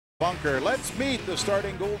Bunker. Let's meet the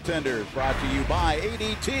starting goaltenders, brought to you by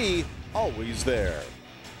ADT, always there.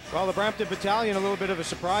 Well, the Brampton Battalion, a little bit of a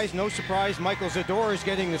surprise. No surprise, Michael Zador is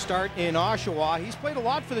getting the start in Oshawa. He's played a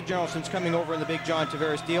lot for the Generals since coming over in the big John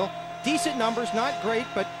Tavares deal. Decent numbers, not great,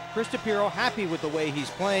 but Chris DePiero happy with the way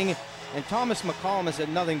he's playing. And Thomas McCollum has had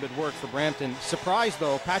nothing but work for Brampton. Surprise,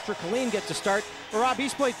 though, Patrick Killeen gets a start. But Rob,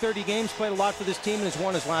 he's played 30 games, played a lot for this team, and has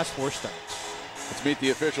won his last 4 starts. Let's meet the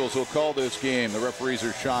officials who'll call this game. The referees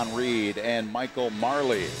are Sean Reed and Michael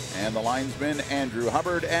Marley, and the linesmen Andrew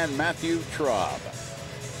Hubbard and Matthew Traub.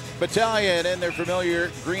 Battalion in their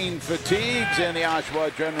familiar green fatigues, and the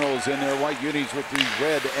Oshawa Generals in their white unis with the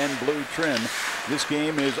red and blue trim. This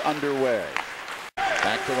game is underway.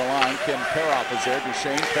 Back to the line, Ken Peroff is there.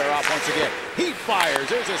 Duchene, Peroff once again. He fires.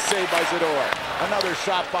 There's a save by Zador. Another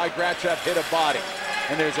shot by Grachev hit a body.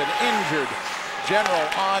 And there's an injured General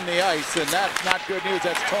on the ice, and that's not good news.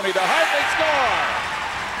 That's Tony DeHart. They score!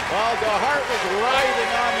 Well, DeHart was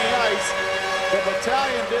writhing on the ice. The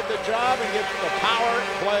Battalion did the job and gets the power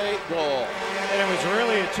play goal. And it was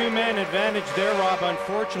really a 2-man advantage there, Rob,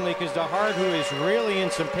 unfortunately, because DeHart, who is really in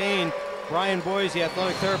some pain, Brian Boyes, the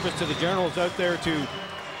athletic therapist to the Generals, out there to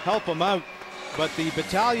help him out. But the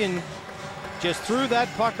Battalion just threw that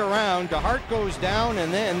puck around. DeHart goes down,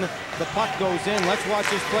 and then the puck goes in. Let's watch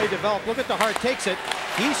this play develop. Look at DeHart, takes it.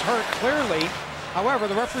 He's hurt clearly. However,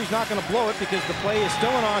 the referee's not going to blow it because the play is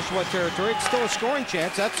still in Oshawa territory. It's still a scoring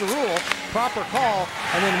chance. That's the rule. Proper call.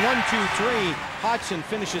 And then 1-2-3, Hodgson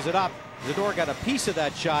finishes it up. Zador got a piece of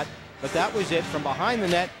that shot, but that was it from behind the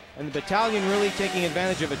net. And the Battalion really taking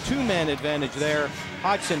advantage of a 2-man advantage there.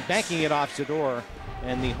 Hodgson banking it off Zador,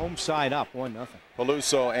 and the home side up 1-0.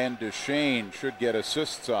 Peluso and Duchene should get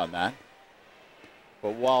assists on that.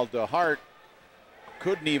 But while DeHart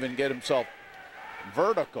couldn't even get himself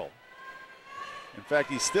vertical, in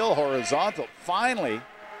fact, he's still horizontal, finally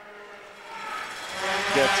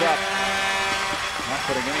gets up, not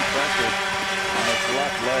putting any pressure on his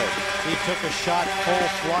left leg. He took a shot full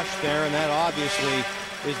flush there, and that obviously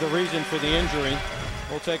is the reason for the injury.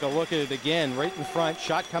 We'll take a look at it again. Right in front,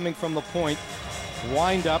 shot coming from the point.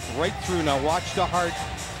 Wind up right through. Now watch DeHart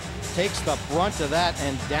takes the brunt of that,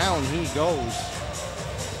 and down he goes.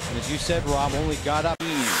 And as you said, Rob, only got up.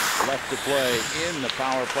 Left to play in the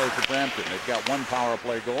power play for Brampton. They've got 1 power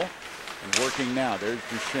play goal and working now. There's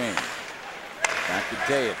Duchene. Back to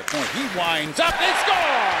Day at the point. He winds up. They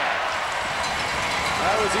score!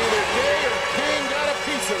 That was either Day or Kang got a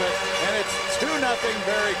piece of it, and it's 2-0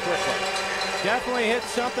 very quickly. Definitely hit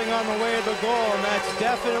something on the way of the goal, and that's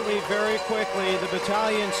definitely very quickly. The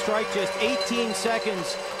Battalion strike just 18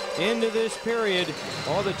 seconds into this period.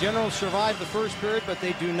 All the Generals survived the first period, but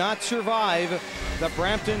they do not survive the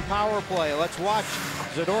Brampton power play. Let's watch.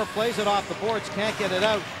 Zador plays it off the boards, can't get it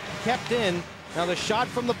out, kept in. Now the shot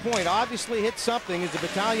from the point obviously hit something as the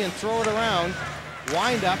Battalion throw it around.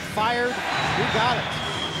 Wind up, fired, who got it?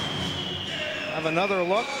 Have another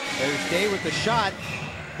look. There's Day with the shot.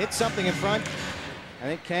 Hit something in front. I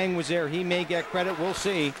think Kang was there. He may get credit. We'll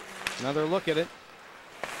see. Another look at it.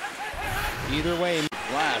 Either way.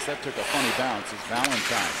 Glass, that took a funny bounce as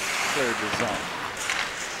Valentine cleared the zone.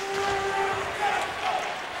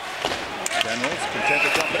 Generals content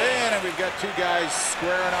to dump it in, and we've got 2 guys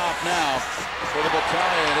squaring off now for the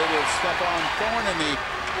Battalion. It is Stephon and the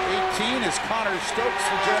 18 is Conor Stokes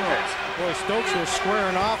for Generals. Boy, Stokes was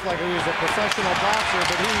squaring off like he was a professional boxer,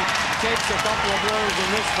 but he takes a couple of blows in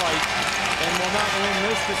this fight and will not win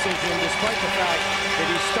this decision, despite the fact that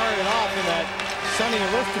he started off in that Sonny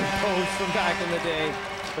Liston pose from back in the day.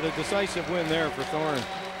 But a decisive win there for Thorne.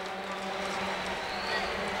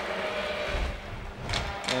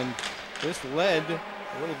 And this led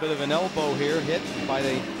a little bit of an elbow here, hit by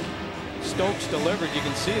the Stokes delivered. You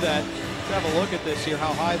can see that. Let's have a look at this here,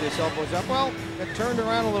 how high this elbow's up. Well, it turned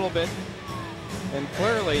around a little bit, and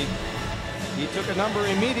clearly he took a number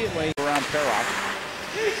immediately. Around Peroff.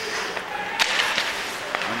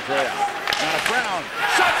 Andreoff. Now Brown.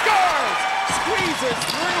 Shot scores! Squeezes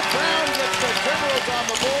through. Brown gets the Generals on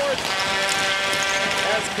the board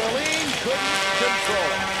as Killeen couldn't control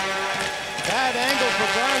it. Bad angle for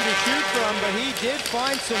Brown to shoot from, but he did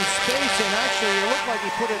find some space, and actually it looked like he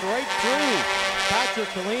put it right through Patrick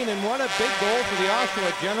Killeen. And what a big goal for the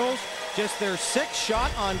Oshawa Generals. Just their 6th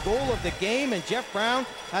shot on goal of the game, and Jeff Brown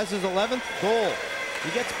has his 11th goal.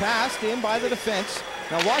 He gets passed in by the defense.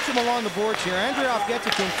 Now watch him along the boards here. Andreoff gets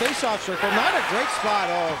it to him, face-off circle. Not a great spot.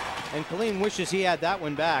 Oh, and Killeen wishes he had that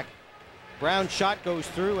one back. Brown's shot goes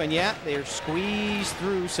through, and yeah, they're squeezed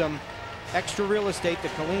through some extra real estate. The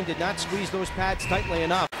Killeen did not squeeze those pads tightly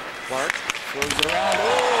enough. Clark throws it around.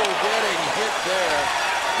 Oh, getting hit there.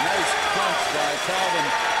 Nice punch by Calvin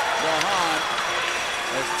Gahan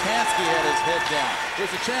as Tansky had his head down.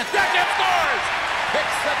 Here's a chance. Grachev scores!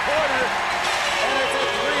 Picks the corner, and it's a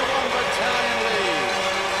 3-1 Battalion lead.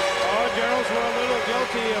 Oh, Generals were a little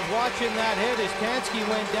guilty of watching that hit as Tansky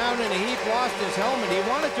went down in a heap, lost his helmet. He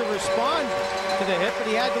wanted to respond to the hit, but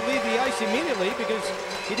he had to leave the ice immediately because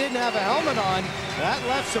he didn't have a helmet on. That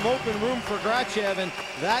left some open room for Grachev, and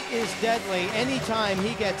that is deadly. Anytime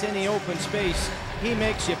he gets any open space, he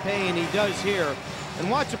makes you pay, and he does here. And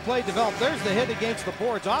watch the play develop. There's the hit against the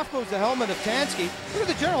boards. Off goes the helmet of Tansky. Look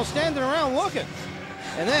at the General standing around looking.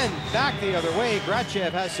 And then back the other way,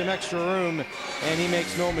 Grachev has some extra room, and he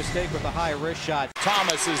makes no mistake with a high wrist shot.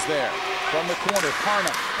 Thomas is there from the corner.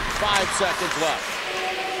 Parnham, 5 seconds left.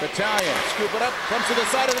 Battalion, scoop it up, comes to the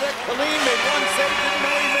side of the net. Colleen made one save, didn't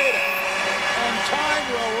know he made it. And time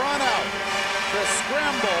will run out. The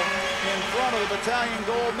scramble in front of the Battalion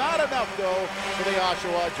goal. Not enough, though, for the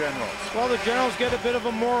Oshawa Generals. Well, the Generals get a bit of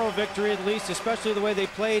a moral victory, at least, especially the way they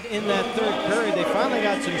played in that third period. They finally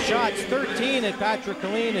got some shots, 13 at Patrick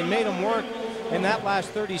Colleen, and made him work in that last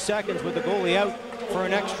 30 seconds with the goalie out for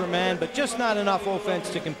an extra man, but just not enough offense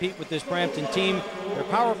to compete with this Brampton team. Their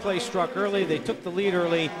power play struck early, they took the lead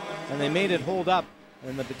early, and they made it hold up.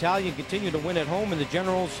 And the Battalion continued to win at home, and the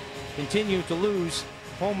Generals continue to lose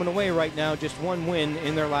home and away right now, just one win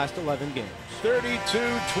in their last 11 games. 32-20.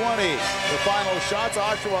 The final shots.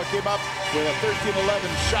 Oshawa came up with a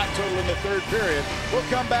 13-11 shot total in the third period. We'll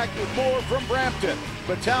come back with more from Brampton.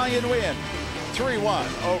 Battalion win 3-1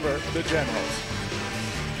 over the Generals.